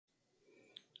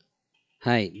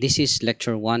Hi, this is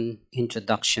Lecture 1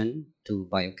 Introduction to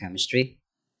Biochemistry.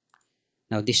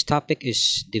 Now, this topic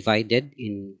is divided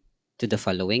into the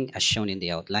following as shown in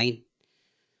the outline.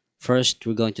 First,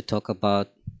 we're going to talk about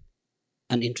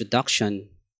an introduction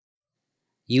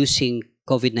using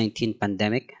COVID-19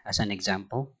 pandemic as an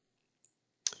example.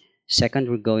 Second,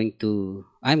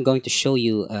 I'm going to show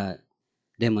you a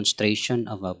demonstration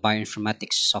of a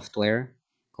bioinformatics software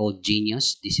called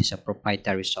Genius. This is a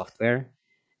proprietary software,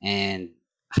 and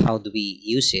how do we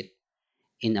use it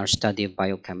in our study of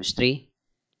biochemistry?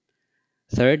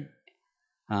 Third,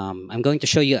 I'm going to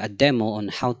show you a demo on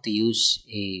how to use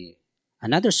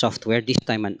another software, this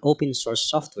time an open source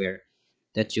software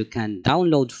that you can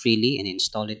download freely and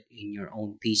install it in your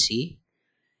own PC.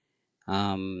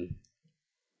 Um,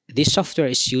 this software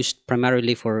is used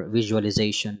primarily for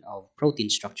visualization of protein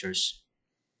structures.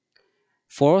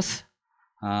 Fourth,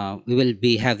 we will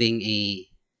be having a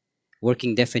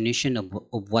working definition of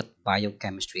what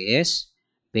biochemistry is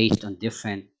based on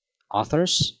different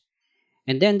authors.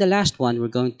 And then the last one, we're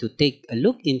going to take a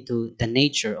look into the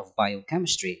nature of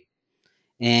biochemistry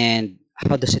and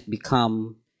how does it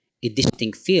become a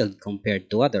distinct field compared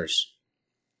to others.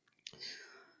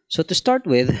 So to start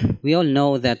with, we all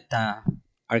know that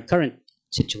our current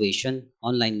situation,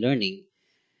 online learning,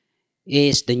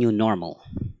 is the new normal.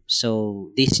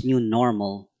 So this new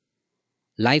normal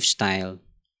lifestyle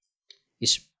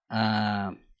is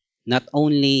not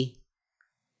only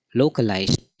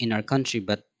localized in our country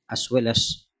but as well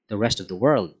as the rest of the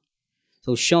world.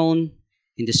 So shown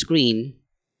in the screen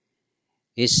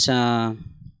is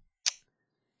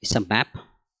is a map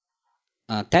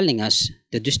telling us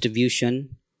the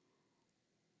distribution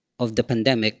of the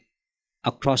pandemic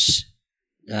across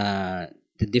the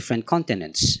different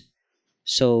continents.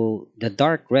 So the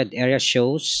dark red area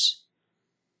shows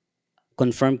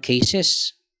confirmed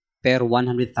cases per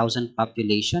 100,000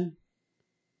 population.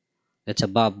 That's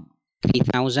above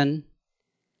 3,000.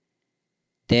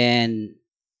 Then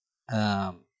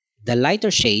the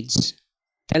lighter shades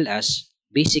tell us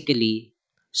basically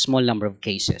small number of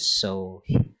cases. So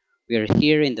we are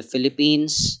here in the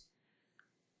Philippines,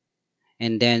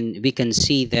 and then we can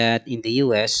see that in the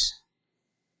US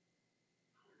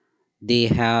they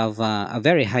have a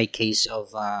very high case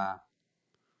of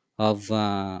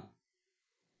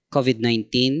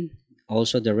COVID-19.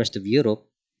 Also, the rest of Europe.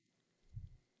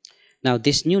 Now,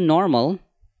 this new normal,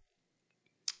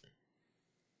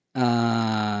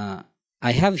 uh,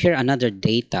 I have here another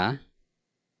data.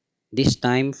 This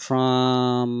time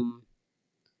from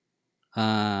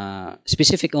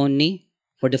specific only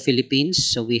for the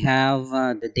Philippines. So we have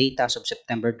the data as of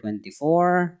September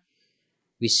 24.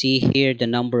 We see here the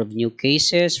number of new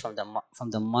cases from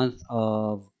the month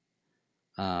of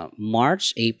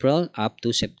March, April up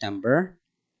to September.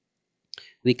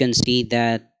 We can see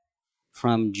that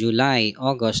from July,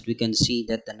 August, we can see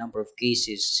that the number of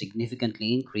cases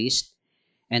significantly increased,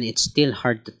 and it's still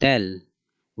hard to tell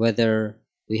whether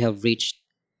we have reached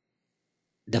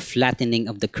the flattening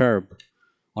of the curve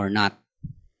or not,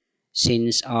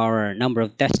 since our number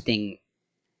of testing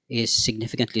is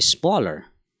significantly smaller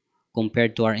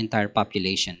compared to our entire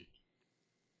population.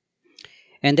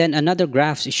 And then another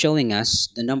graph is showing us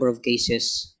the number of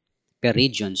cases per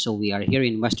region. So we are here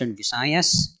in Western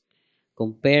Visayas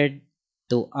compared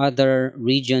to other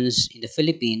regions in the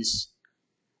Philippines.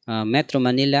 Metro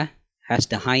Manila has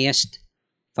the highest,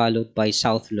 followed by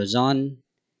South Luzon.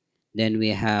 Then we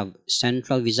have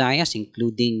Central Visayas,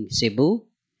 including Cebu.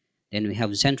 Then we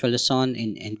have Central Luzon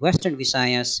and Western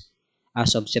Visayas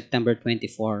as of September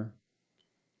 24,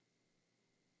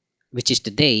 which is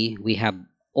today, we have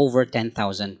over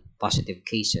 10,000 positive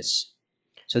cases.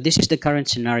 So this is the current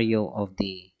scenario of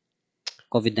the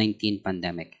COVID-19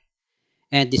 pandemic.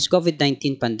 And this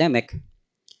COVID-19 pandemic,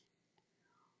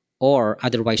 or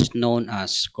otherwise known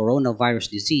as coronavirus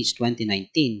disease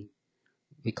 2019,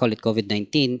 we call it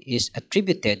COVID-19, is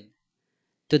attributed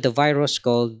to the virus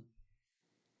called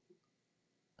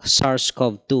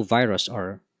SARS-CoV-2 virus,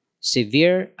 or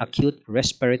severe acute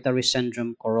respiratory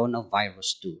syndrome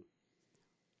coronavirus 2.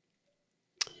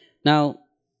 Now,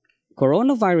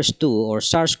 coronavirus 2 or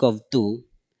SARS-CoV-2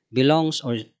 belongs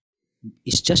or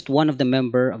is just one of the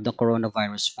member of the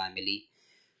coronavirus family.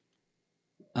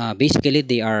 Basically,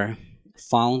 they are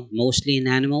found mostly in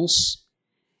animals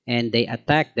and they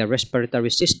attack the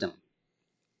respiratory system.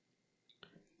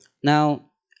 Now,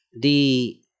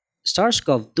 the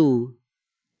SARS-CoV-2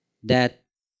 that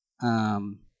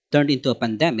turned into a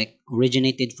pandemic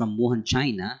originated from Wuhan,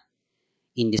 China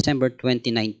in December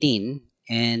 2019,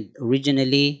 and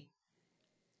originally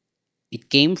it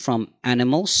came from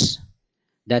animals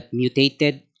that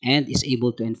mutated and is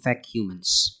able to infect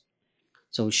humans.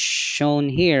 So shown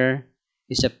here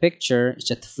is a picture,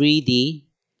 it's a 3D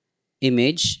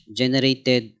image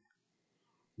generated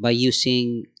by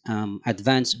using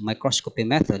advanced microscopy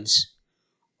methods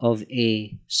of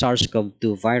a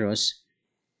SARS-CoV-2 virus,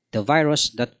 the virus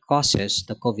that causes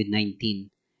the COVID-19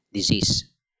 disease.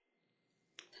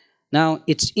 Now,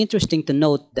 it's interesting to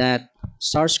note that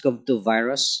SARS-CoV-2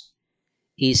 virus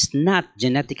is not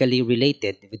genetically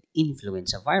related with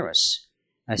influenza virus.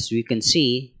 As we can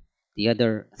see, the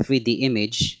other 3D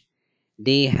image,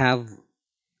 they have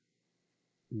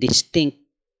distinct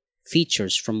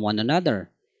features from one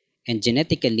another, and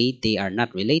genetically they are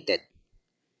not related.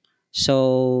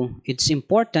 So it's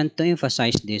important to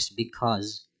emphasize this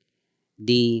because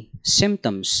the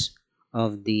symptoms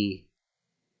of the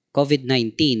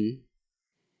COVID-19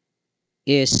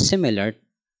 is similar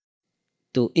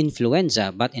to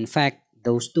influenza, but in fact,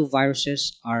 those two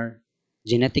viruses are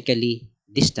genetically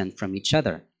distant from each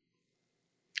other.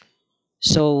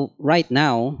 So right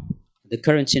now, the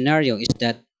current scenario is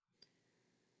that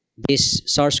this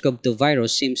SARS-CoV-2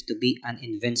 virus seems to be an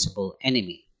invincible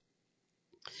enemy.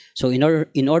 So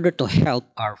in order to help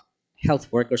our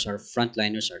health workers, our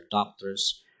frontliners, our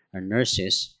doctors, our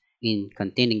nurses in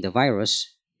containing the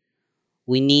virus,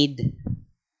 we need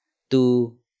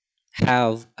to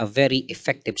have a very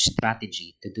effective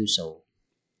strategy to do so.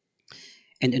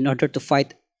 And in order to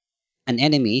fight an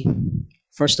enemy,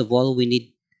 first of all, we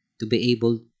need to be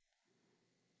able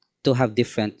to have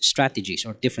different strategies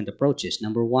or different approaches.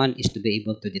 Number one is to be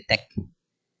able to detect.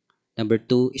 Number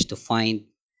two is to find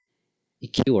a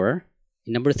cure.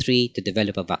 And number three, to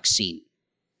develop a vaccine.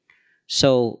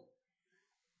 So,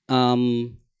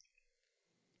 um,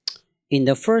 in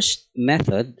the first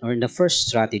method or in the first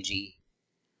strategy,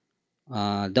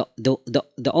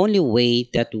 the only way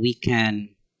that we can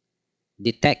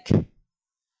detect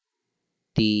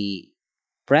the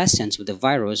presence of the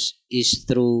virus is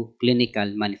through clinical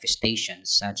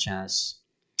manifestations such as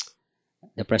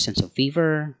the presence of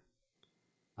fever,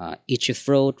 itchy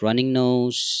throat, running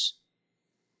nose,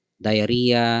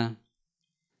 diarrhea,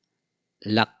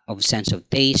 lack of sense of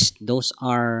taste. Those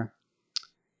are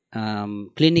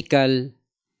clinical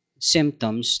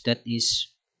symptoms that is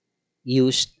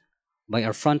used by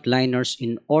our frontliners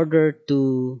in order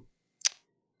to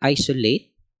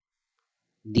isolate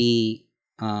the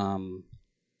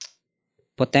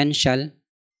potential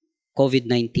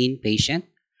COVID-19 patient.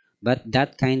 But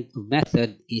that kind of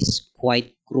method is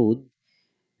quite crude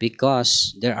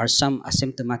because there are some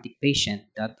asymptomatic patients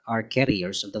that are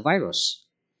carriers of the virus.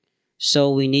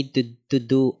 So we need to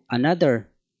do another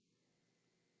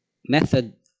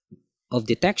method of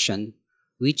detection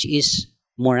which is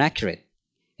more accurate.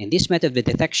 And this method of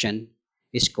detection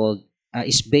is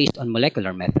based on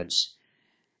molecular methods.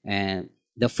 And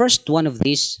the first one of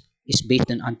these is based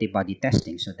on antibody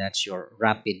testing. So that's your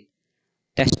rapid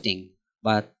testing.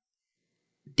 But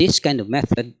this kind of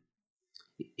method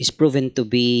is proven to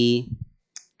be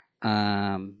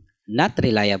not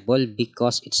reliable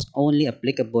because it's only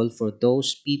applicable for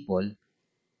those people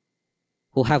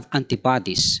who have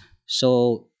antibodies.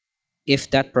 So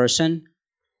if that person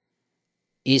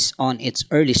is on its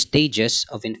early stages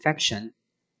of infection,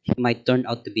 he might turn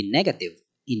out to be negative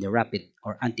in the rapid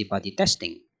or antibody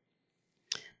testing.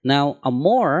 Now, a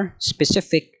more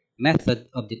specific method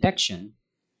of detection,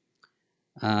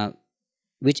 uh,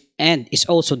 which and is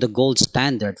also the gold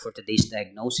standard for today's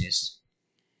diagnosis,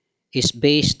 is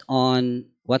based on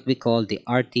what we call the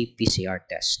RT-PCR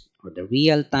test or the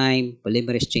real-time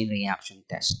polymerase chain reaction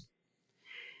test.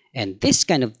 And this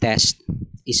kind of test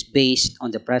is based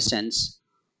on the presence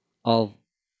of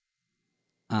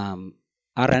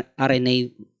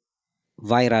RNA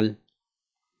viral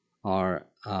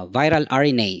viral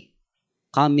RNA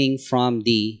coming from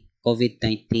the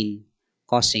COVID-19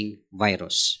 causing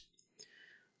virus.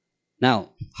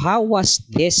 Now, how was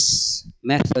this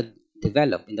method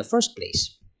developed in the first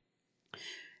place?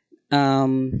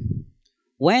 Um,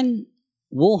 when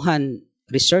Wuhan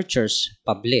researchers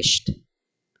published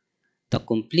the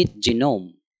complete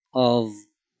genome of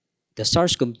the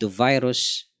SARS-CoV-2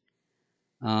 virus,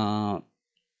 uh,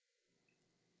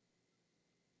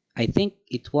 I think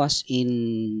it was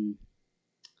in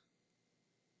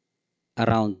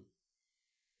around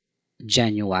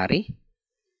January.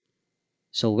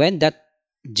 So when that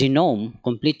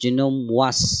complete genome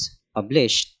was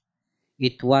published,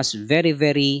 it was very,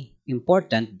 very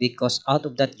important because out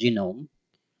of that genome,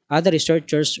 other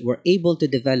researchers were able to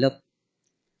develop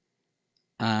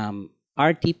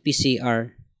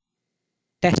RT-PCR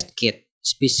test kit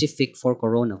specific for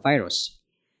coronavirus.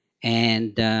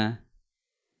 And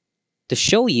To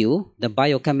show you the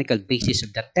biochemical basis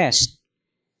of the test,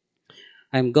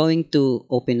 I'm going to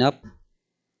open up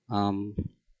um,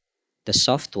 the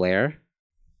software.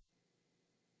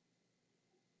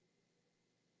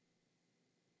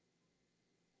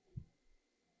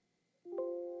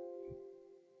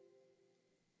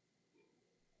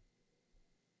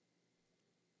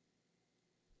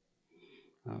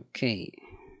 Okay.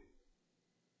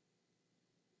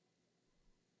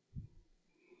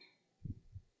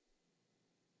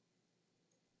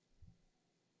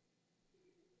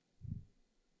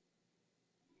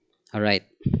 All right.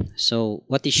 So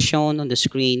what is shown on the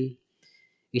screen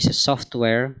is a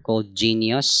software called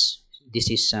Genius.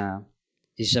 This is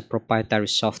a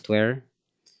proprietary software,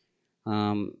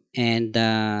 and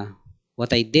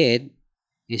what I did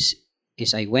is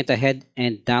is I went ahead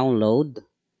and download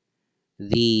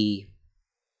the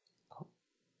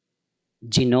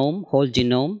whole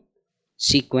genome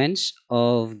sequence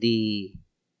of the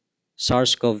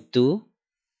SARS-CoV-2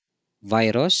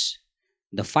 virus.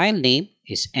 The file name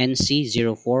is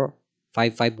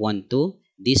NC045512.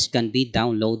 This can be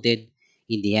downloaded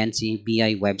in the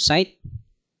NCBI website.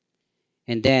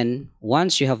 And then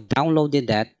once you have downloaded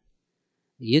that,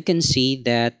 you can see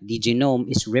that the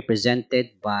genome is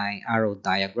represented by arrow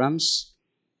diagrams.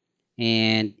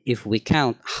 And if we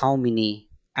count how many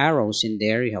arrows in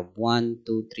there, you have 1,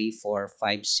 2, 3, 4,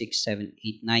 5, 6, 7,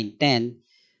 8, 9, 10.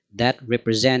 That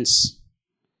represents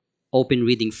open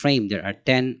reading frame. There are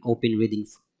 10 open reading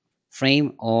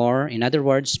frame, or in other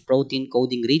words, protein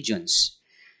coding regions.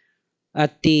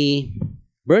 At the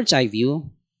bird's eye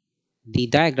view, the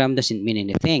diagram doesn't mean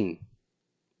anything.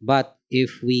 But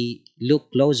if we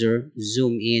look closer,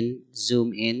 zoom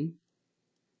in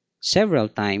several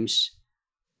times,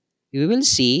 you will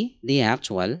see the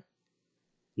actual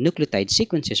nucleotide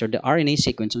sequences or the RNA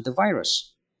sequence of the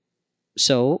virus.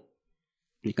 So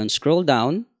we can scroll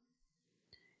down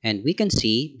and we can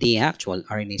see the actual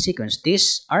RNA sequence.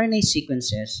 These RNA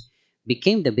sequences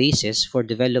became the basis for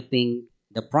developing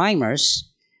the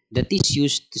primers that is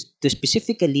used to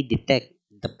specifically detect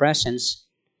the presence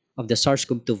of the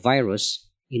SARS-CoV-2 virus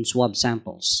in swab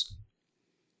samples.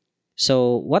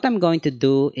 So what I'm going to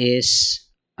do is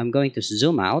I'm going to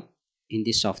zoom out in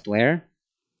this software,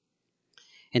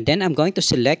 and then I'm going to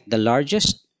select the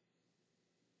largest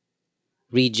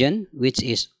region, which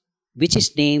is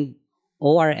named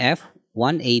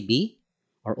ORF1AB,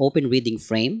 or Open Reading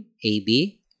Frame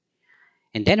AB.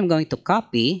 And then I'm going to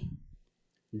copy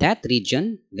that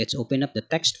region. Let's open up the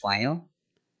text file.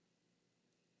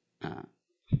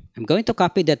 I'm going to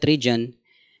copy that region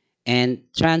and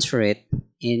transfer it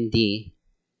in the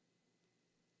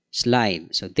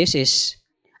slide. So this is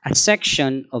a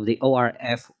section of the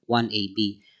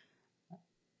ORF1AB.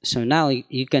 So now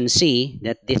you can see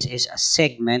that this is a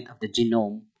segment of the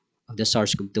genome of the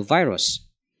SARS-CoV-2 virus.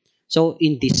 So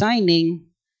in designing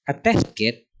a test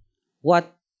kit,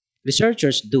 what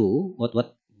researchers do,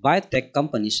 what biotech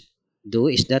companies do,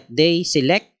 is that they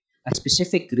select a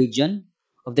specific region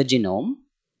of the genome,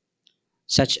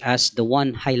 such as the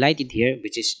one highlighted here,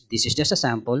 which is this is just a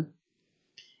sample,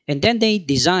 and then they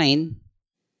design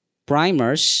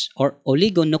primers or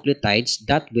oligonucleotides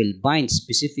that will bind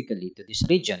specifically to this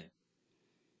region.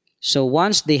 So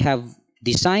once they have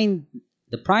designed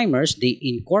the primers, they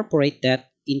incorporate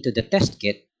that into the test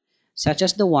kit, such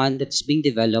as the one that's being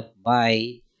developed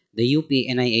by the UP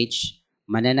NIH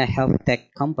Manana Health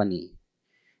Tech Company.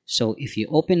 So if you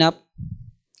open up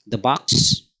the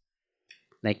box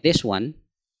like this one,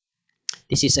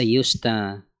 this is a used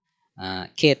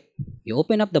kit. You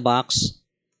open up the box,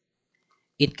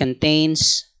 it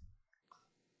contains,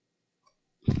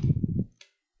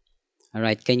 all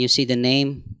right, can you see the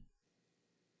name?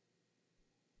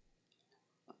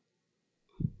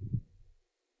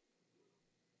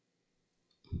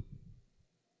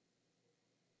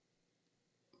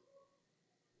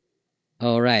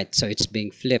 All right, so it's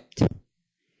being flipped.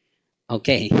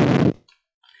 Okay,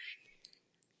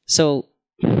 so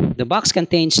the box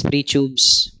contains 3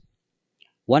 tubes.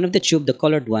 One of the tube, the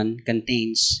colored one,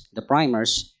 contains the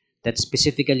primers that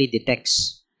specifically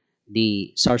detects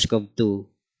the SARS-CoV-2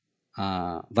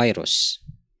 virus.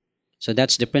 So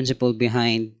that's the principle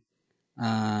behind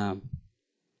uh,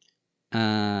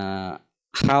 uh,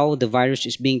 how the virus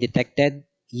is being detected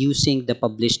using the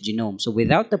published genome. So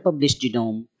without the published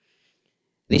genome,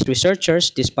 these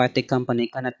researchers, this biotech company,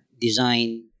 cannot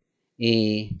design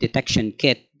a detection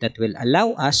kit that will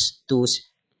allow us to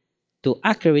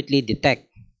accurately detect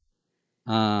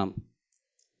um,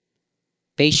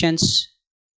 patients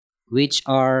which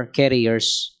are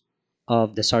carriers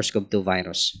of the SARS-CoV-2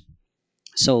 virus.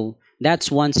 So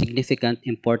that's one significant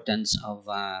importance of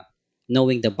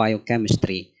knowing the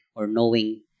biochemistry or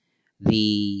knowing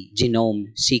the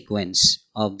genome sequence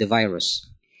of the virus.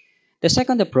 The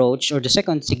second approach or the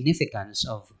second significance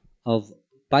of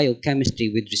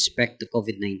biochemistry with respect to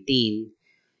COVID 19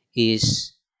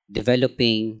 is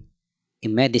developing a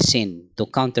medicine to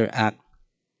counteract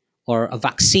or a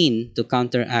vaccine to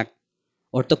counteract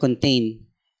or to contain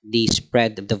the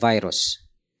spread of the virus.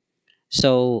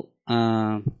 So,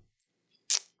 oh,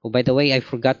 by the way, I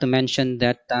forgot to mention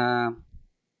that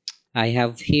I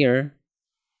have here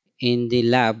in the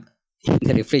lab, in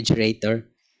the refrigerator,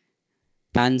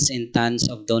 tons and tons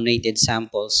of donated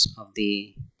samples of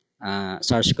the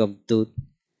SARS-CoV-2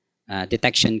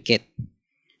 detection kit.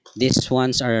 These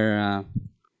ones are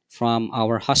from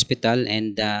our hospital,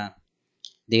 and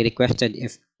they requested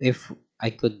if I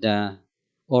could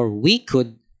or we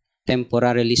could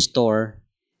temporarily store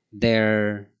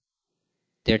their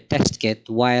their test kit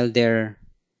while their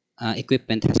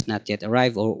equipment has not yet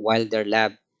arrived or while their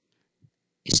lab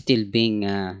is still being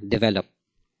developed.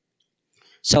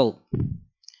 So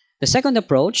the second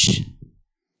approach,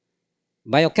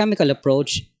 biochemical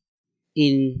approach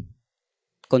in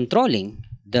controlling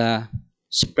the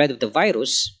spread of the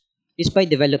virus, is by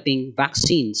developing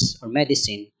vaccines or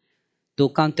medicine to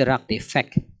counteract the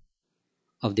effect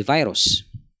of the virus.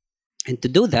 And to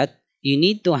do that, you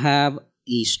need to have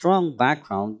a strong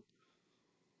background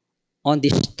on the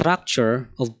structure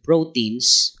of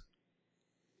proteins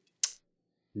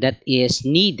that is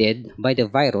needed by the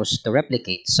virus to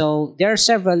replicate. So there are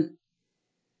several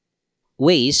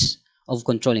ways of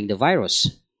controlling the virus.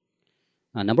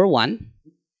 Number one,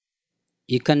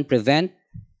 you can prevent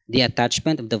the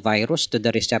attachment of the virus to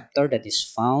the receptor that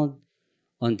is found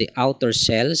on the outer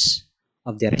cells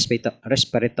of the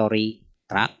respiratory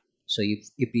tract. So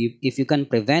if you can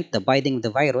prevent the binding of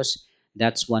the virus,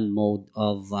 that's one mode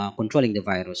of controlling the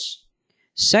virus.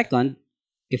 Second,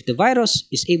 if the virus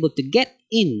is able to get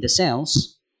in the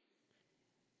cells,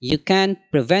 you can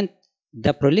prevent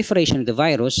the proliferation of the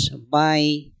virus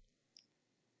by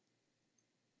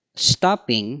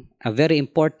stopping a very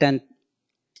important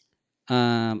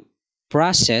um,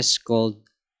 process called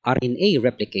RNA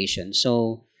replication.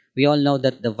 So we all know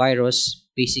that the virus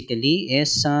basically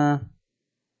is a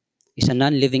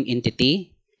non-living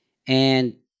entity,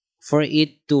 and for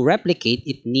it to replicate,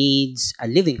 it needs a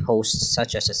living host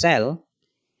such as a cell,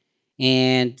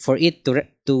 and for it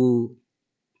to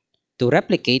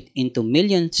replicate into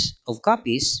millions of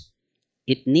copies,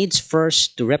 it needs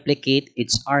first to replicate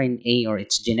its RNA or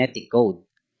its genetic code.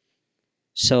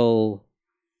 So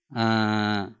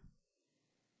uh,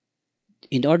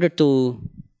 in order to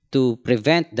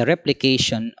prevent the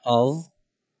replication of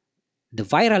the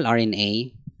viral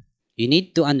RNA, you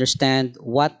need to understand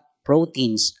what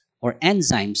proteins or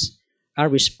enzymes are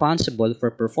responsible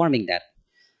for performing that.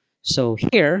 So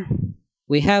here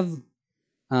we have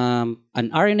an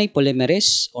RNA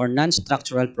polymerase or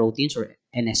non-structural proteins or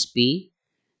NSP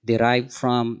derived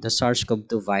from the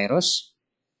SARS-CoV-2 virus.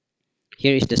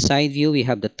 Here is the side view. We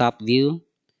have the top view.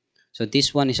 So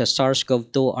this one is a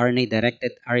SARS-CoV-2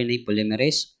 RNA-directed RNA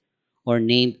polymerase or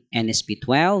named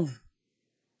NSP12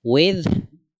 with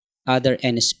other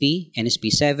NSP,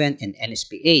 NSP7, and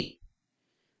NSP8.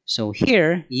 So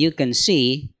here you can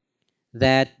see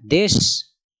that this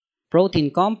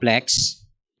protein complex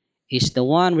is the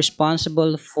one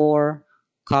responsible for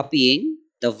copying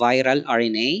the viral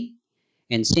RNA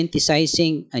and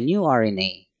synthesizing a new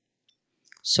RNA.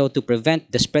 So to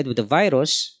prevent the spread of the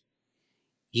virus,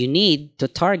 you need to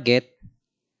target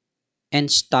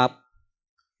and stop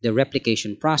the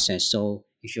replication process. So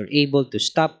if you're able to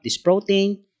stop this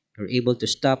protein, you're able to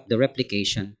stop the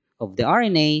replication of the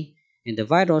RNA, and the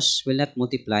virus will not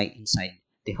multiply inside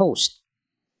the host.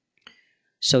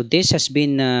 So this has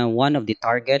been one of the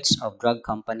targets of drug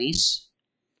companies,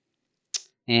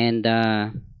 and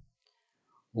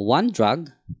one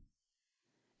drug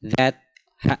that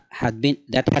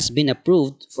that has been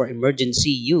approved for emergency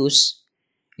use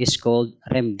is called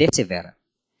remdesivir.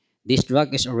 This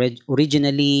drug is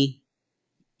originally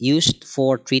used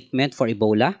for treatment for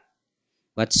Ebola,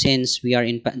 but since we are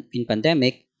in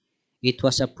pandemic, it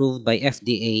was approved by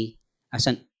FDA as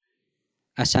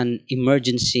an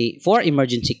emergency for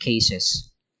emergency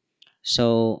cases.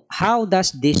 So how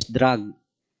does this drug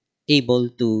able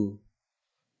to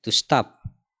stop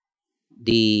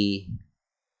the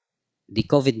the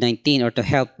COVID-19 or to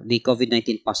help the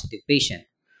COVID-19 positive patient?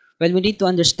 Well, we need to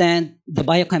understand the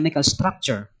biochemical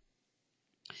structure.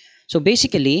 So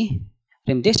basically,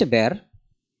 remdesivir,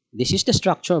 this is the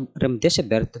structure of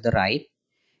remdesivir to the right,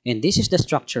 and this is the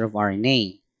structure of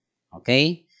RNA.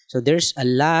 Okay, so there's a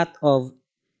lot of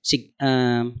sig-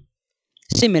 um,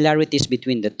 similarities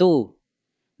between the two.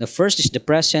 The first is the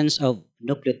presence of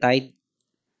nucleotide,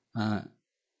 uh,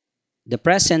 the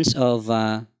presence of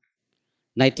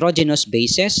nitrogenous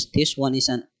bases. This one is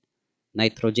a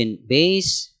nitrogen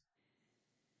base.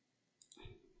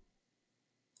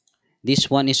 This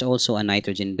one is also a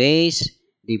nitrogen base.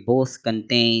 They both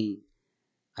contain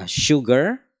a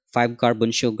sugar, 5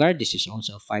 carbon sugar. This is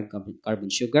also a 5 carbon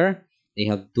sugar. They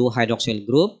have 2 hydroxyl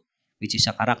group, which is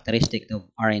a characteristic of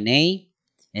RNA.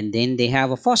 And then they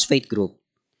have a phosphate group.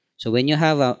 So when you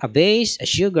have a base, a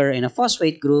sugar, and a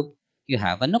phosphate group, you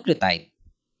have a nucleotide.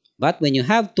 But when you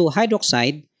have 2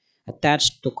 hydroxide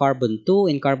attached to carbon 2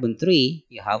 and carbon 3,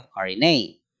 you have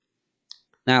RNA.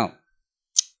 Now,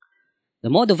 the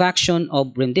mode of action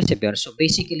of remdesivir. So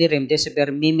basically,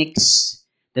 remdesivir mimics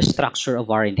the structure of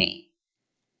RNA.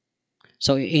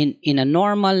 So in a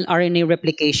normal RNA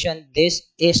replication, this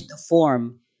is the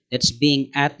form that's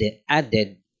being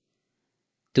added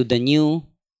to the new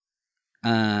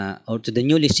or to the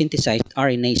newly synthesized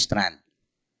RNA strand.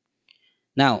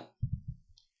 Now,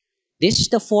 this is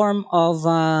the form of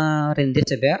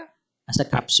remdesivir as a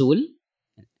capsule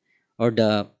or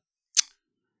the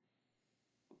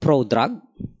prodrug.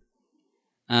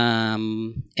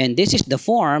 And this is the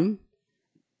form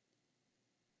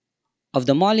of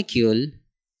the molecule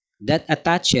that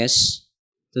attaches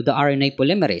to the RNA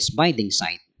polymerase binding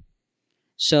site.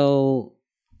 So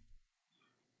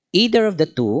either of the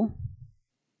two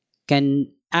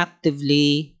can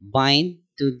actively bind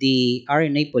to the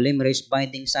RNA polymerase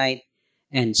binding site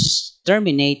and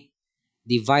terminate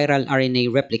the viral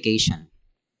RNA replication.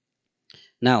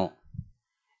 Now,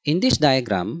 in this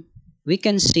diagram, we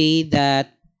can see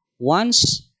that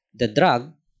once the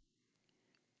drug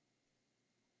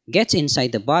gets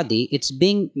inside the body, it's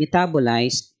being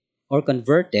metabolized or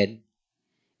converted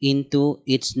into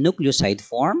its nucleoside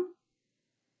form.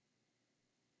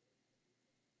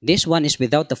 This one is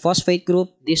without the phosphate group.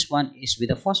 This one is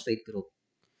with a phosphate group.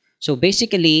 So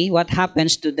basically, what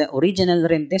happens to the original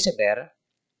remdesivir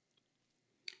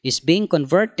is being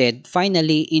converted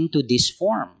finally into this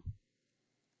form,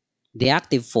 the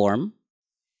active form,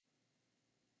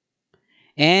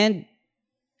 and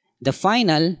the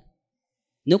final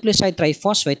nucleoside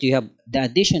triphosphate, you have the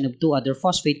addition of 2 other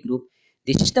phosphate group.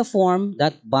 This is the form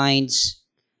that binds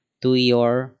to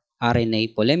your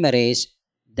RNA polymerase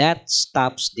that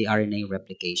stops the RNA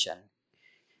replication.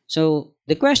 So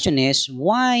the question is,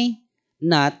 why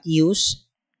not use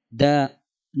the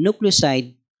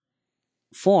nucleoside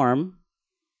form,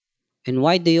 and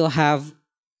why do you have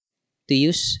to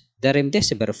use the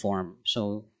remdesivir form?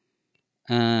 So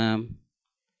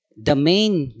the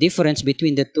main difference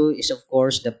between the two is, of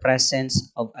course, the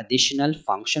presence of additional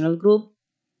functional group.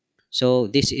 So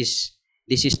this is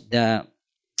the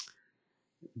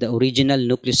original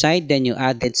nucleoside, then you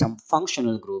added some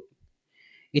functional group.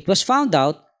 It was found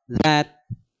out that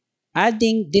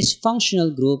adding this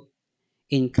functional group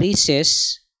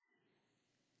increases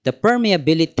the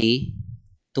permeability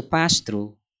to pass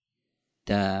through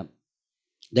the,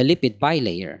 the lipid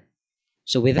bilayer.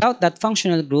 So without that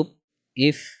functional group,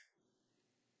 if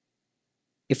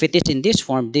it is in this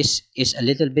form, this is a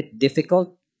little bit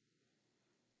difficult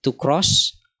to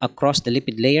cross across the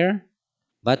lipid layer.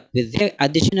 But with the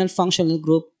additional functional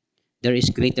group, there is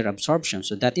greater absorption.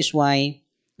 So that is why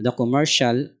the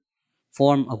commercial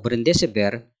form of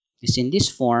remdesivir is in this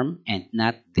form and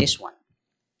not this one.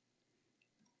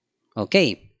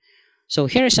 Okay, so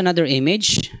here is another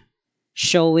image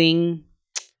showing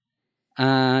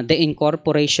the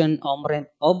incorporation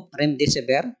of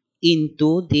remdesivir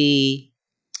into the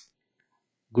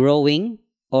growing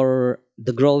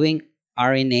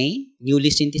RNA. Newly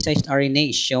synthesized RNA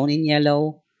is shown in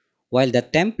yellow, while the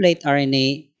template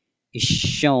RNA is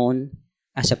shown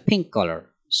as a pink color.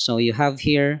 So you have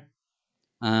here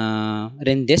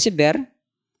remdesivir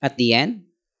at the end.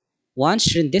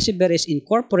 Once remdesivir is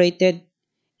incorporated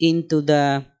into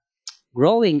the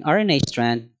growing RNA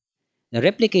strand, the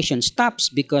replication stops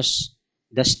because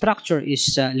the structure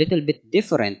is a little bit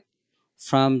different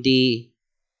from the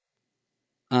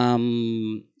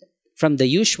um,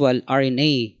 usual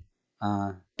RNA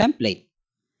template.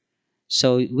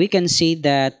 So we can see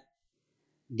that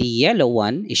the yellow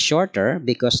one is shorter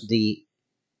because the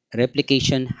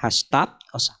replication has stopped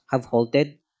or have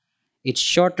halted. It's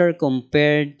shorter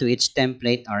compared to its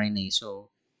template RNA. So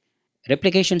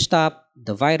replication stop,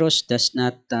 the virus does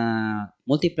not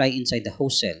multiply inside the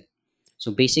host cell.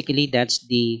 So basically, that's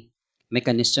the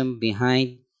mechanism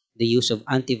behind the use of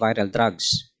antiviral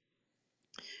drugs.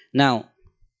 Now,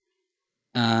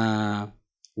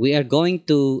 we are going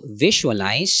to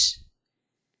visualize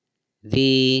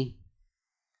the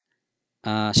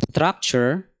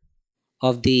structure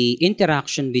of the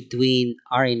interaction between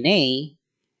RNA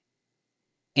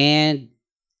and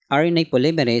RNA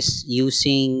polymerase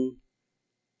using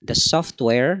the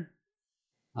software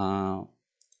uh,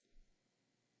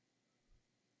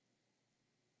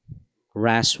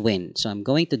 RasWin. So I'm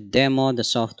going to demo the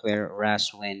software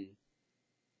RasWin.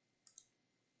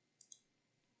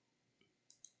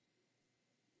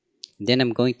 Then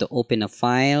I'm going to open a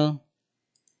file.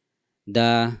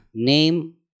 The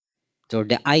name or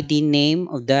the ID name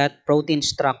of that protein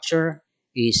structure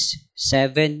is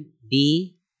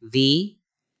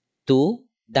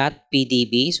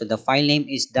 7bv2.pdb. So the file name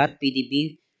is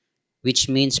 .pdb, which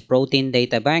means protein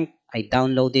data bank. I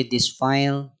downloaded this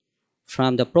file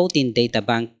from the protein data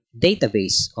bank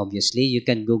database. Obviously, you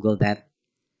can Google that.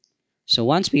 So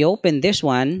once we open this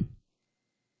one,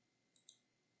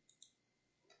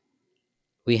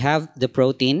 we have the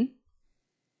protein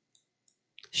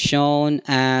shown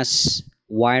as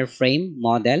wireframe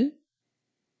model.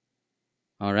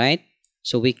 All right.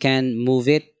 So we can move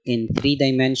it in 3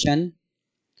 dimension.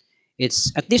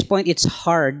 It's at this point it's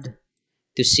hard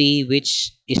to see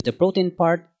which is the protein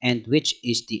part and which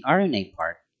is the RNA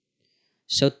part.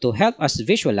 So to help us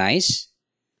visualize,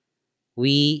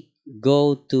 we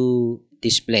go to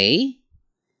display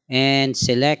and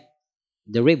select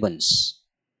the ribbons,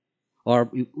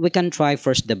 or we can try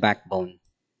first the backbone.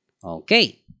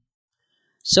 Okay.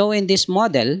 So in this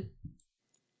model,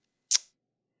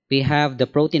 we have the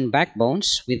protein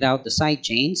backbones without the side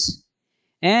chains.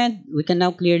 And we can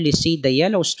now clearly see the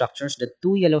yellow structures, the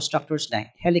two yellow structures, the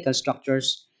helical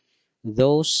structures.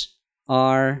 Those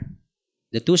are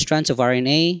the two strands of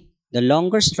RNA. The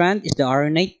longer strand is the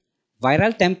RNA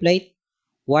viral template,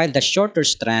 while the shorter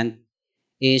strand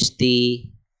is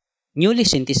the newly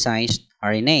synthesized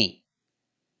RNA.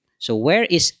 So where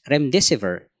is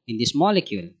remdesivir in this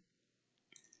molecule?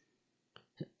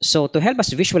 So to help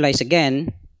us visualize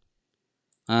again,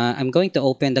 I'm going to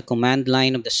open the command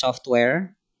line of the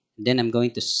software. Then I'm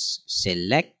going to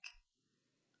select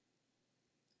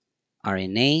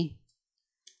RNA.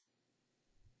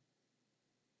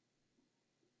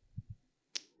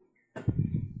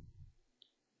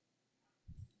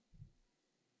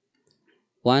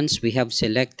 Once we have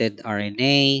selected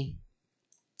RNA,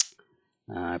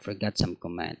 I forgot some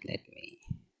command. Let me.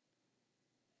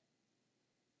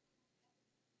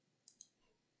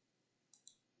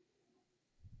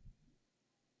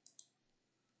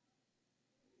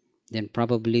 Then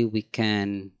probably we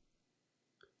can.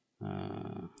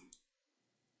 Uh,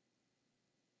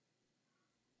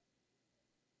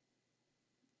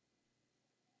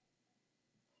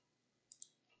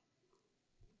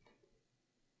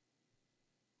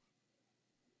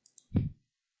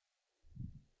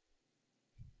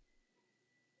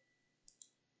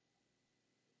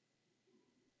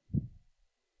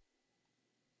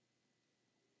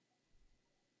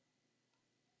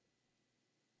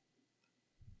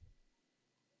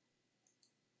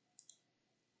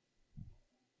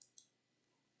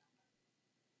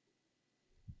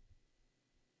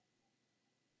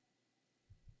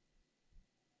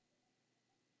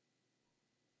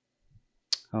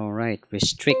 all right,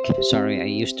 restrict. Sorry, I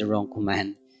used the wrong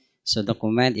command. So the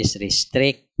command is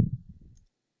restrict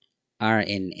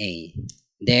RNA.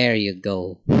 There you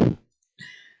go.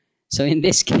 So in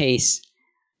this case,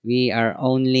 we are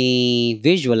only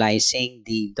visualizing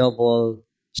the double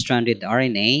stranded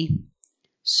RNA.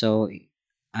 So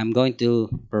I'm going to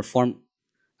perform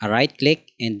a right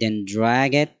click and then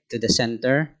drag it to the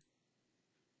center.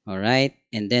 All right.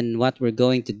 And then what we're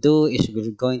going to do is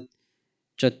we're going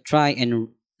to try and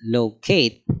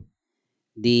locate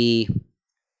the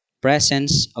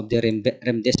presence of the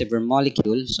remdesivir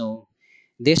molecule. So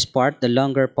this part, the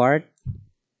longer part,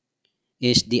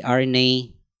 is the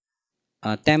RNA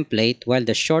template, while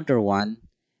the shorter one,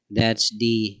 that's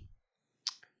the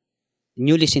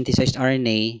newly synthesized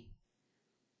RNA.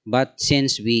 But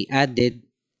since we added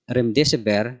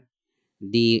remdesivir,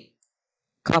 the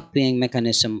copying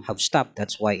mechanism have stopped.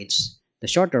 That's why it's the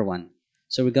shorter one.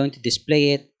 So we're going to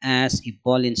display it as a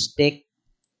ball and stick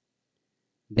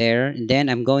there. And then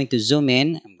I'm going to zoom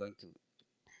in. I'm going to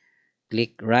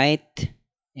click right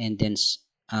and then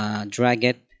drag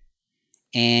it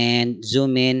and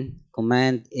zoom in.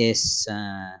 Command is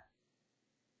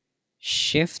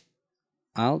shift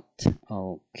out.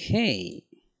 Okay.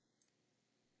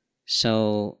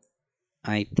 So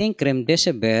I think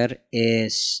remdesivir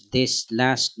is this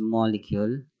last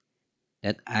molecule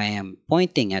that I am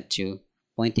pointing at you,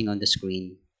 pointing on the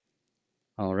screen.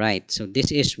 All right, so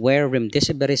this is where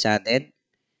remdesivir is added.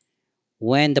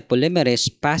 When the polymerase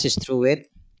passes through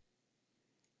it,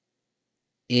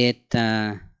 it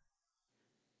uh,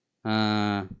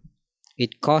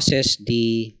 it causes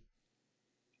the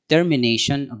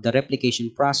termination of the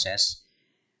replication process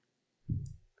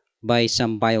by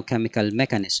some biochemical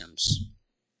mechanisms.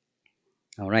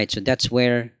 All right, so that's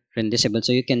where rendisible.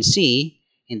 So you can see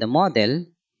in the model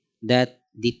that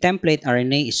the template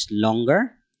RNA is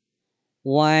longer,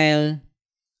 while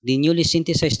the newly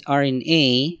synthesized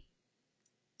RNA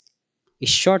is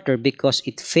shorter because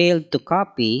it failed to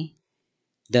copy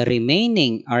the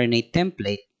remaining RNA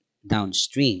template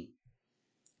downstream.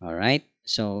 All right,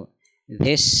 so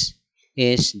this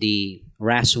is the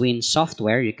RasWin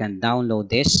software. You can download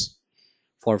this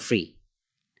for free.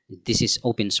 This is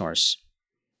open source.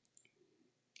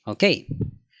 Okay,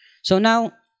 so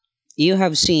now you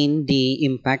have seen the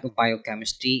impact of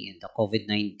biochemistry in the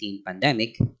COVID-19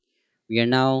 pandemic. We are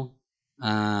now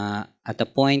at a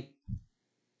point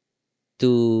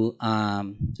to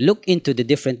look into the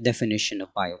different definition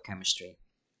of biochemistry.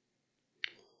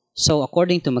 So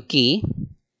according to McKee,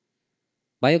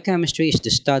 biochemistry is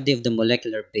the study of the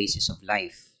molecular basis of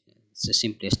life. It's the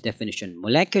simplest definition.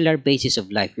 Molecular basis of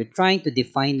life. You're trying to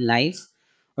define life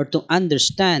or to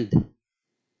understand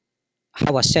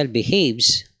how a cell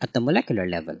behaves at the molecular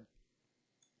level.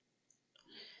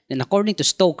 Then according to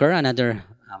Stoker, another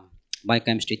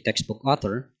biochemistry textbook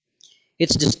author,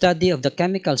 it's the study of the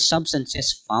chemical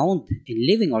substances found in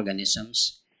living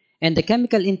organisms and the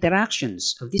chemical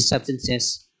interactions of these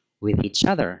substances with each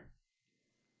other.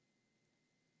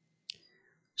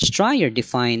 Stryer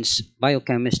defines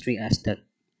biochemistry as the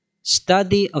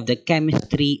study of the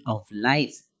chemistry of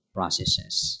life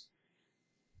processes.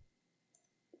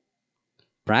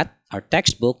 Pratt, our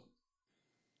textbook,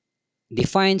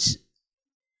 defines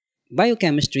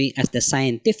biochemistry as the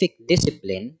scientific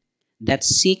discipline that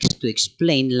seeks to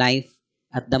explain life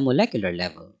at the molecular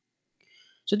level.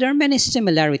 So there are many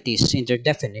similarities in their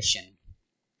definition.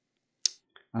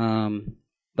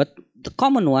 But the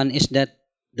common one is that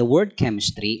the word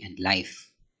chemistry and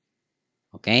life.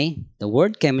 Okay? The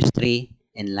word chemistry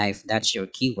and life, that's your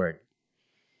keyword.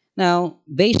 Now,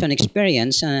 based on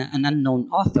experience, an unknown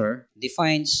author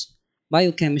defines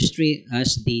biochemistry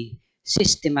as the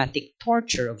systematic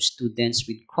torture of students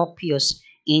with copious,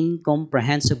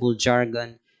 incomprehensible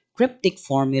jargon, cryptic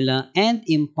formula, and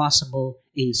impossible,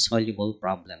 insoluble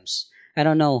problems. I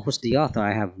don't know who's the author.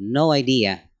 I have no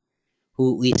idea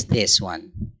who is this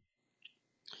one.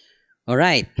 All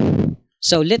right.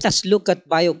 So let us look at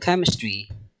biochemistry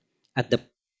at the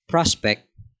prospect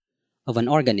of an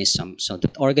organism. So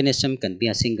that organism can be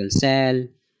a single cell,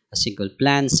 a single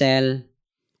plant cell,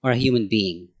 or a human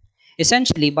being.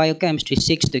 Essentially, biochemistry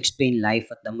seeks to explain life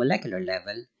at the molecular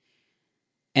level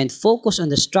and focus on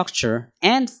the structure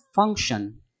and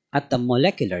function at the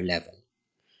molecular level.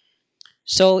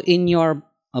 So in your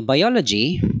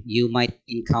biology, you might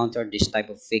encounter this type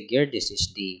of figure. This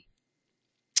is the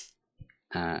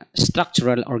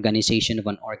structural organization of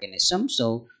an organism.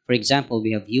 So, for example,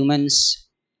 we have humans,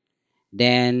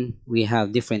 then we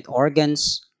have different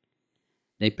organs.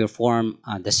 They perform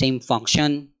the same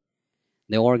function.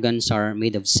 The organs are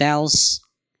made of cells,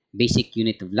 basic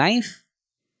unit of life.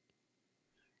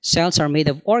 Cells are made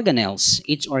of organelles.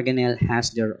 Each organelle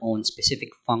has their own specific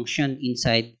function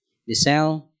inside the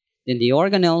cell. Then the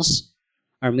organelles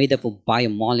are made up of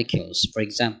biomolecules. For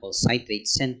example, citrate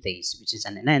synthase, which is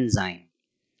an enzyme.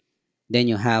 Then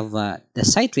you have the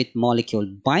citrate molecule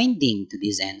binding to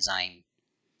this enzyme.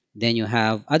 Then you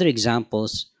have other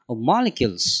examples of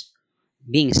molecules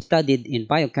being studied in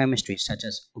biochemistry, such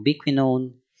as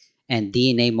ubiquinone and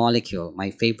DNA molecule,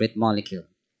 my favorite molecule.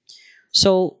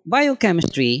 So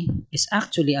biochemistry is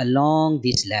actually along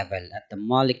this level, at the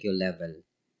molecule level.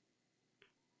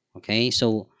 Okay,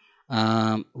 so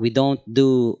we don't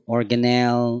do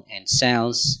organelle and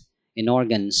cells in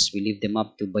organs. We leave them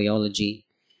up to biology.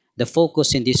 The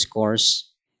focus in this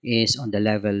course is on the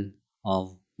level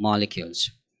of molecules,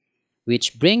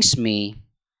 which brings me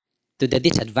to the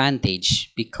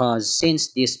disadvantage, because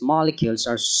since these molecules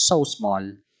are so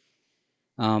small,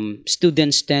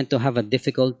 students tend to have a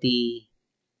difficulty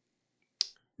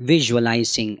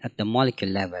visualizing at the molecule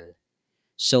level.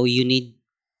 So you need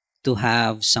to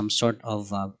have some sort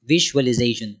of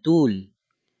visualization tool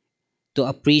to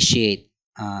appreciate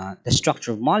the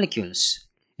structure of molecules.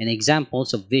 And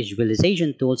examples of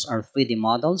visualization tools are 3D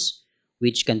models,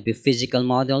 which can be physical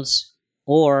models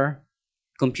or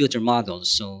computer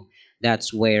models. So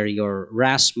that's where your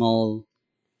Rasmol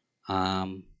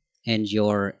um, and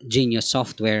your Genius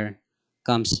software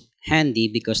comes handy,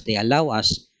 because they allow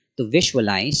us to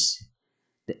visualize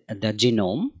the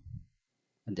genome,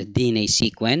 the DNA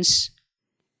sequence,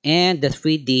 and the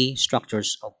 3D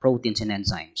structures of proteins and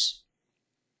enzymes.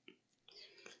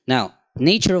 Now,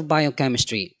 nature of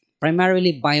biochemistry.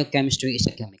 Primarily, biochemistry is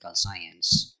a chemical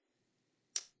science.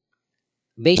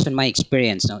 Based on my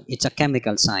experience, no, it's a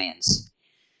chemical science.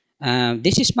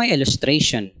 This is my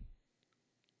illustration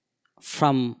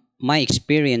from my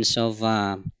experience of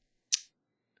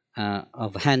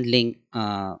handling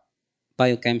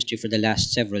biochemistry for the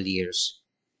last several years.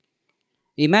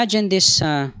 Imagine this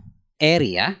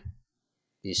area,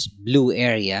 this blue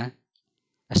area,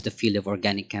 as the field of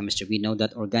organic chemistry. We know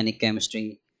that organic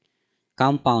chemistry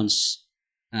compounds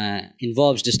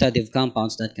involves the study of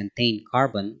compounds that contain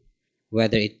carbon,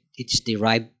 whether it's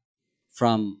derived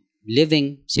from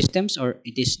living systems or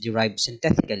it is derived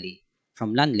synthetically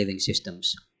from non-living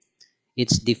systems.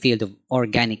 It's the field of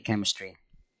organic chemistry.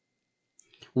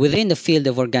 Within the field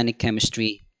of organic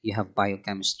chemistry, you have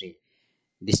biochemistry.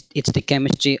 It's the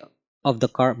chemistry of the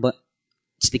carbon.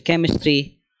 It's the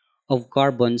chemistry of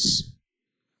carbons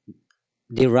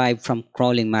derived from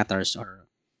crawling matters, or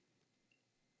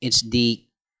it's the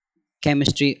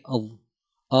chemistry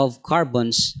of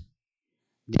carbons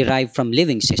derived from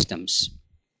living systems.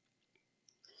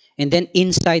 And then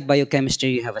inside biochemistry,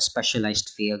 you have a specialized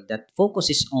field that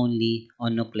focuses only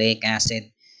on nucleic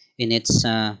acid in its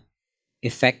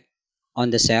effect on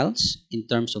the cells in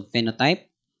terms of phenotype.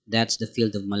 That's the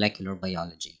field of molecular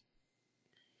biology.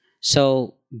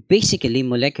 So basically,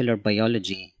 molecular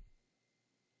biology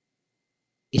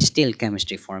is still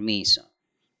chemistry for me.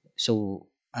 So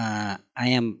I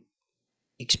am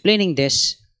explaining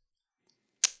this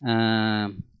uh,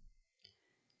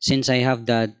 since I have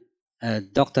the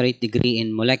doctorate degree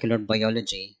in molecular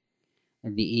biology.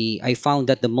 I found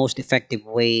that the most effective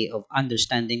way of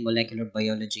understanding molecular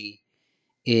biology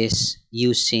is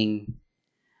using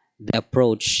the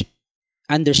approach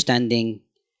understanding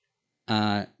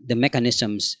the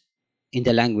mechanisms in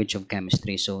the language of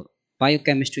chemistry. So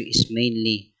biochemistry is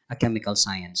mainly a chemical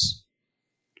science.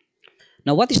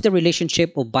 Now, what is the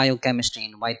relationship of biochemistry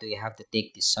and why do you have to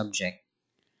take this subject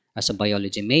as a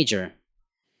biology major?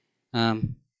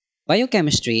 Um,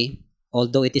 Biochemistry,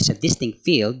 although it is a distinct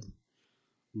field,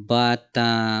 but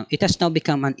it has now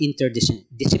become an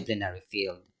interdisciplinary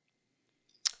field.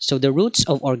 So the roots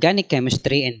of organic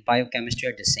chemistry and biochemistry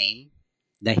are the same.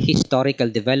 The historical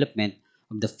development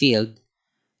of the field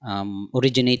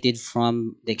originated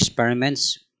from the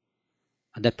experiments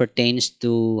that pertains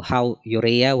to how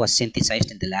urea was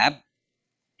synthesized in the lab.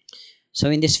 So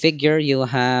in this figure, you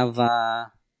have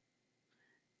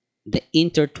the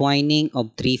intertwining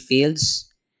of three fields.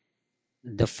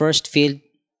 The first field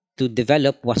to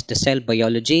develop was the cell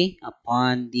biology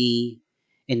upon the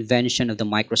invention of the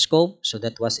microscope. So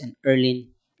that was in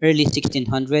early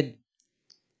 1600.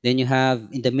 Then you have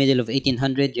in the middle of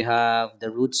 1800, you have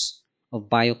the roots of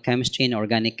biochemistry and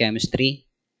organic chemistry.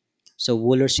 So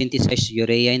Wooler synthesized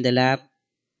urea in the lab.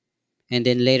 And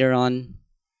then later on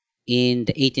in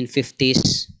the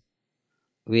 1850s,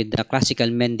 with the classical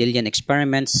Mendelian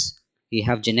experiments, we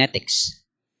have genetics.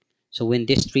 So when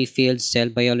these three fields, cell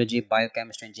biology,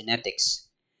 biochemistry, and genetics,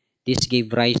 this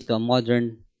gave rise to a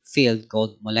modern field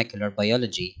called molecular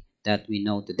biology that we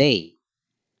know today.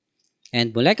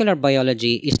 And molecular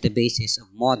biology is the basis of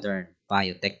modern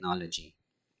biotechnology.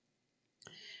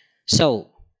 So,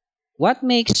 what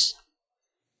makes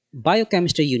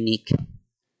biochemistry unique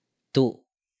to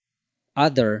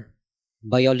other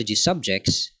biology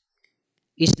subjects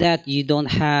is that you don't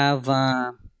have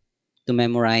to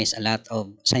memorize a lot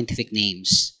of scientific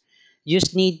names. You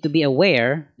just need to be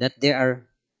aware that there are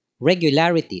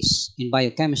regularities in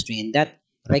biochemistry, and that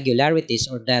regularities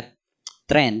or that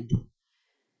trend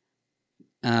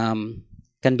um,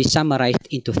 can be summarized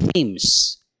into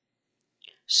themes.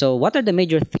 So, what are the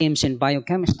major themes in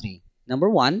biochemistry? Number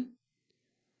one,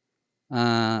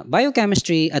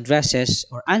 biochemistry addresses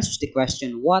or answers the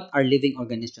question, what are living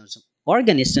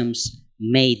organisms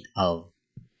made of?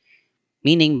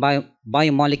 Meaning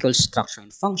biomolecule structure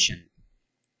and function.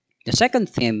 The second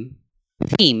theme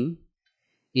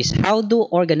is how do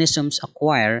organisms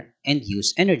acquire and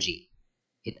use energy?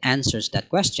 It answers that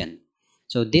question.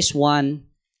 So this one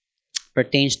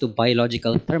pertains to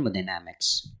biological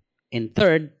thermodynamics. And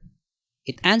third,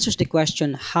 it answers the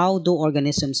question, how do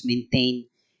organisms maintain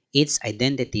its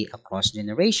identity across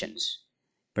generations?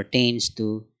 Pertains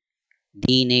to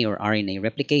DNA or RNA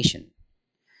replication.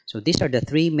 So these are the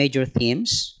three major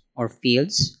themes or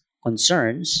fields,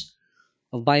 concerns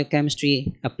of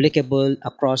biochemistry applicable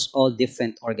across all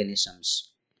different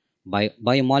organisms.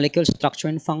 Biomolecule structure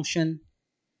and function,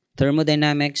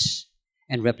 thermodynamics,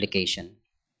 and replication.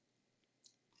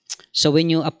 So when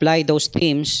you apply those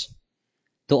themes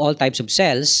to all types of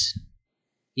cells,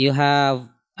 you have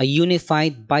a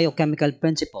unified biochemical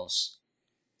principles.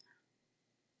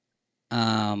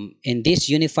 And these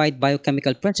unified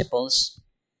biochemical principles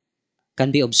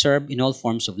can be observed in all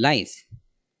forms of life.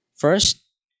 First,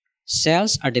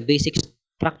 cells are the basic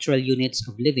structural units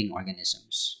of living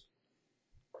organisms.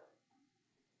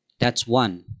 That's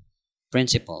one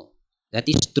principle. That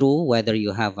is true whether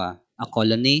you have a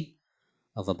colony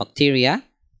of a bacteria,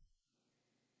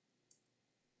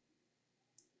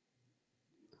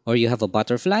 or you have a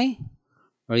butterfly,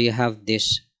 or you have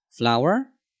this flower,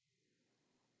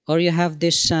 or you have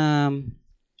this um,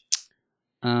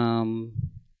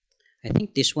 I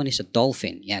think this one is a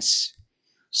dolphin. Yes.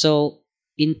 So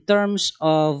in terms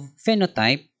of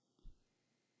phenotype,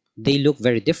 they look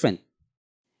very different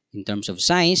in terms of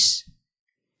size,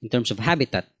 in terms of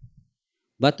habitat.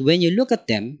 But when you look at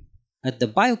them at the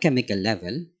biochemical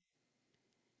level,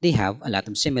 they have a lot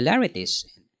of similarities.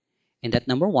 And that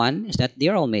number one is that they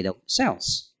are all made of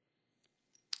cells.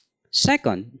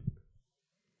 Second,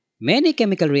 many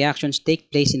chemical reactions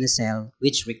take place in a cell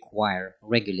which require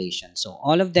regulation. So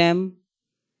all of them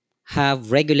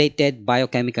have regulated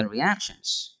biochemical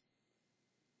reactions.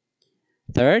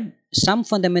 Third, some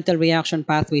fundamental reaction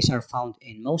pathways are found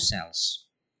in most cells.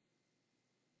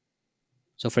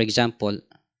 So for example,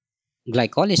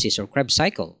 glycolysis or Krebs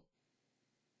cycle,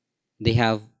 they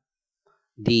have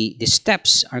the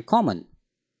steps are common.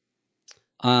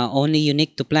 Only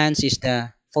unique to plants is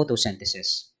the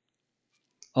photosynthesis.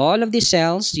 All of these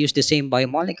cells use the same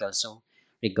biomolecules. So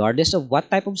regardless of what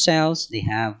type of cells, they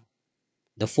have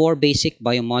the four basic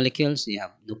biomolecules. They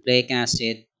have nucleic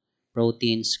acid,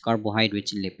 proteins,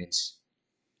 carbohydrates, and lipids.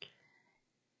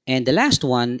 And the last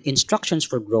one, instructions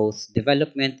for growth,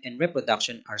 development, and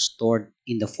reproduction are stored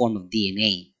in the form of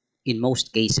DNA in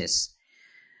most cases.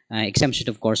 Exemptions,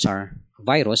 of course, are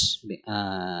virus,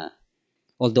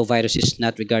 although virus is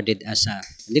not regarded as a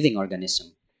living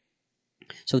organism.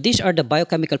 So these are the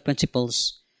biochemical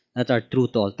principles that are true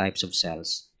to all types of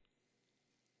cells.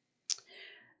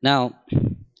 Now,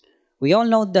 we all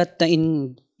know that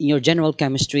in your general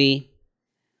chemistry,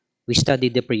 we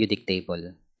studied the periodic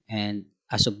table. And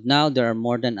as of now, there are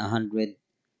more than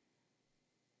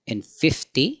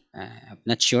 150, I'm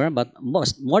not sure, but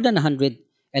more than 100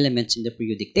 elements in the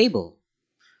periodic table.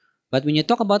 But when you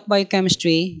talk about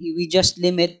biochemistry, we just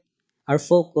limit our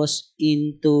focus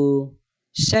into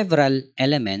several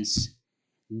elements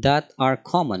that are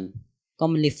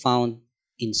commonly found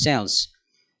in cells.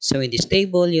 So in this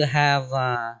table, you have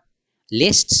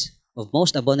lists of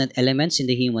most abundant elements in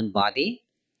the human body,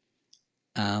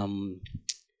 um,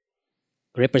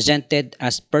 represented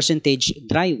as percentage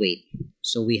dry weight.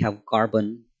 So we have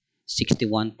carbon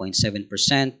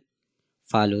 61.7%,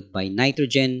 followed by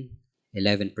nitrogen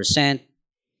 11%,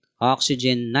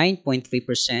 oxygen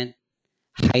 9.3%,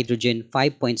 hydrogen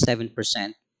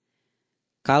 5.7%,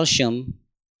 calcium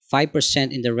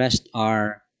 5%, and the rest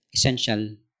are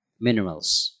essential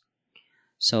minerals.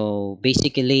 So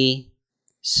basically,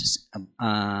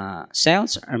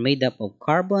 cells are made up of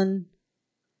carbon,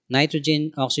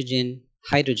 nitrogen, oxygen,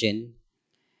 hydrogen.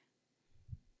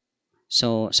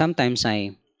 So sometimes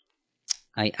I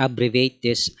abbreviate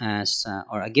this as,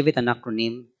 or I give it an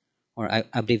acronym, or I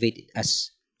abbreviate it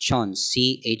as CHONS,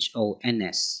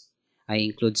 CHONS. I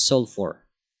include sulfur,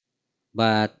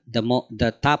 but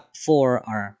the top four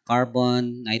are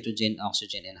carbon, nitrogen,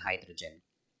 oxygen, and hydrogen.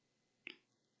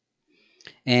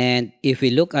 And if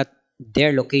we look at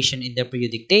their location in the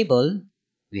periodic table,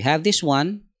 we have this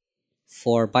one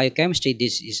for biochemistry.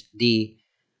 This is the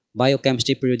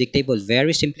biochemistry periodic table,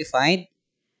 very simplified.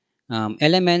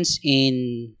 Elements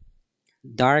in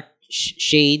dark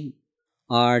shade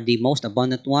are the most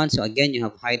abundant ones. So again, you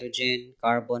have hydrogen,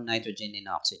 carbon, nitrogen, and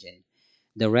oxygen.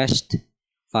 The rest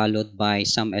followed by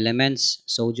some elements,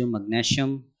 sodium,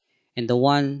 magnesium, and the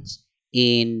ones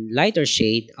in lighter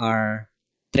shade are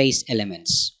trace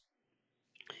elements.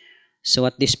 So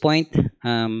at this point,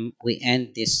 we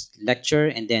end this lecture,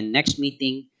 and then next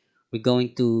meeting, we're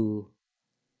going to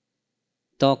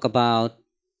talk about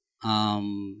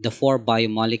the four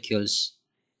biomolecules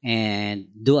and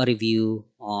do a review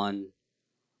on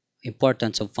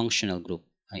importance of functional group,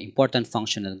 important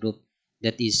functional group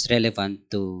that is relevant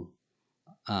to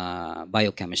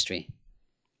biochemistry.